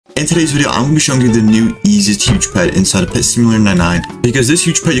In today's video, I'm going to be showing you the new easiest huge pet inside of Pet Simulator 99, because this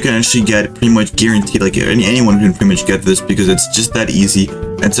huge pet you can actually get pretty much guaranteed. Like anyone can pretty much get this because it's just that easy.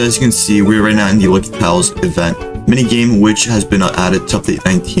 And so as you can see, we're right now in the Lucky Pals event minigame, which has been added to update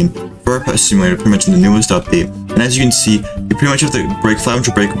 19 for Pet Simulator, pretty much in the newest update. And as you can see, you pretty much have to break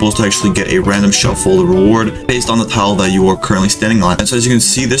 500 breakables to actually get a random shuffle the reward based on the tile that you are currently standing on. And so as you can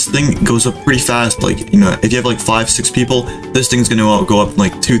see, this thing goes up pretty fast. Like, you know, if you have like 5-6 people, this thing's gonna go up in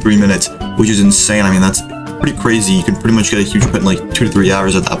like 2-3 minutes, which is insane. I mean, that's pretty crazy. You can pretty much get a huge pet in like 2 to 3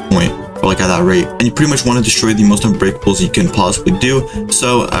 hours at that point, or like at that rate. And you pretty much want to destroy the most unbreakables you can possibly do.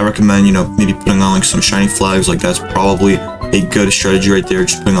 So I recommend, you know, maybe putting on like some shiny flags. Like that's probably a good strategy right there.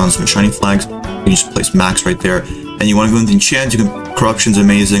 Just putting on some shiny flags. You can just place max right there. And you want to go into enchant. You can corruption's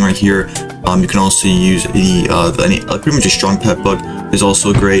amazing right here. You can also use the pretty much a strong pet book is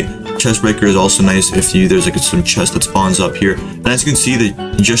also great. Chest breaker is also nice if there's like some chest that spawns up here. And as you can see,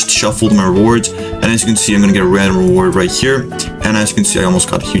 they just shuffled my rewards. And as you can see, I'm gonna get a random reward right here. And as you can see, I almost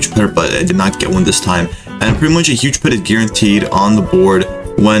got a huge pet, but I did not get one this time. And pretty much a huge pet is guaranteed on the board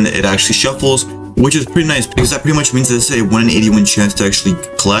when it actually shuffles, which is pretty nice because that pretty much means that it's a 1 in 81 chance to actually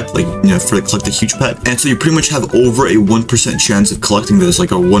collect, like, you know, collect a huge pet. And so you pretty much have over a 1% chance of collecting this,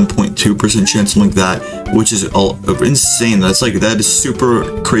 like a 1.2% chance, something like that, which is insane. That is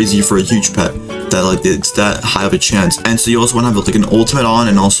super crazy for a huge pet. That like it's that high of a chance. And so you also want to have like an ultimate on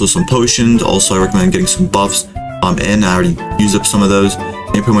and also some potions. Also, I recommend getting some buffs in. I already used up some of those.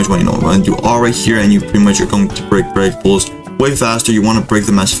 And you pretty much want to do R right here, and you pretty much are going to break breakables way faster. You want to break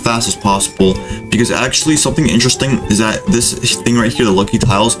them as fast as possible, because actually something interesting is that this thing right here, the lucky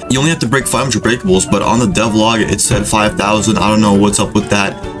tiles, you only have to break 500 breakables, but on the devlog it said 5,000. I don't know what's up with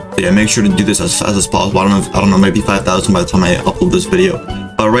that. But yeah, make sure to do this as fast as possible. I don't know, maybe 5,000 by the time I upload this video.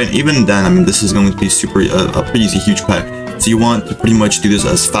 But even then, I mean, this is going to be super a pretty easy huge pet. So you want to pretty much do this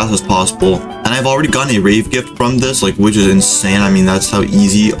as fast as possible. And I've already gotten a rave gift from this, like, which is insane. I mean, that's how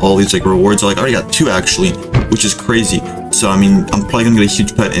easy all these like rewards are. Like, I already got 2 actually, which is crazy. So I mean, I'm probably gonna get a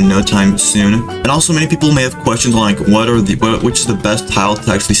huge pet in no time soon. And also, many people may have questions on like which is the best tile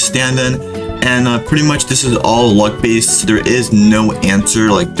to actually stand in. And pretty much this is all luck based. So there is no answer,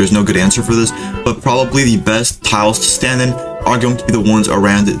 like there's no good answer for this. But probably the best tiles to stand in are going to be the ones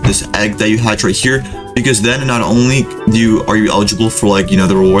around this egg that you hatch right here, because then not only are you eligible for, like, you know,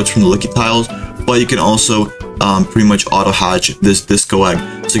 the rewards from the lucky tiles, but you can also pretty much auto hatch this disco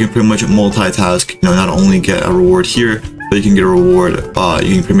egg. So you can pretty much multitask, you know, not only get a reward here, but you can get a reward,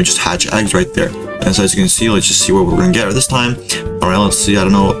 you can pretty much just hatch eggs right there. And so as you can see, let's just see what we're gonna get this time. All right, let's see. I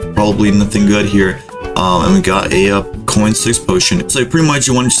don't know, probably nothing good here. And we got a coin 6 potion. So pretty much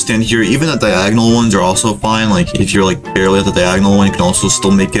you want to stand here. Even the diagonal ones are also fine. Like if you're like barely at the diagonal one, you can also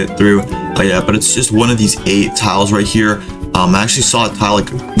still make it through. Yeah, but it's just one of these 8 tiles right here. I actually saw a tile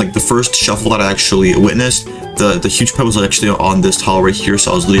like the first shuffle that I actually witnessed. The huge pet was actually on this tile right here,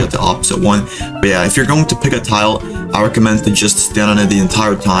 so I was literally at the opposite one. But yeah, if you're going to pick a tile, I recommend to just stand on it the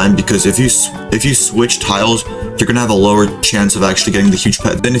entire time, because if you switch tiles, you're gonna have a lower chance of actually getting the huge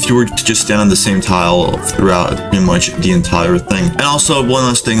pet than if you were to just stand on the same tile throughout pretty much the entire thing. And also, one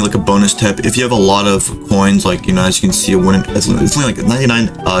last thing, like a bonus tip: if you have a lot of coins, like, you know, as you can see, it's only like 99.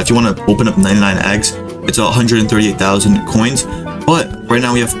 If you want to open up 99 eggs, it's 138,000 coins. But right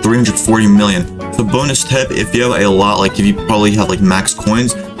now we have 340 million. So bonus tip, if you have a lot, like if you probably have like max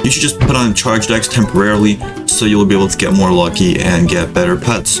coins, you should just put on charge decks temporarily, so you'll be able to get more lucky and get better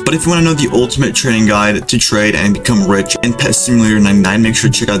pets. But if you want to know the ultimate trading guide to trade and become rich in Pet Simulator 99, make sure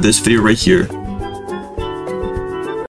to check out this video right here.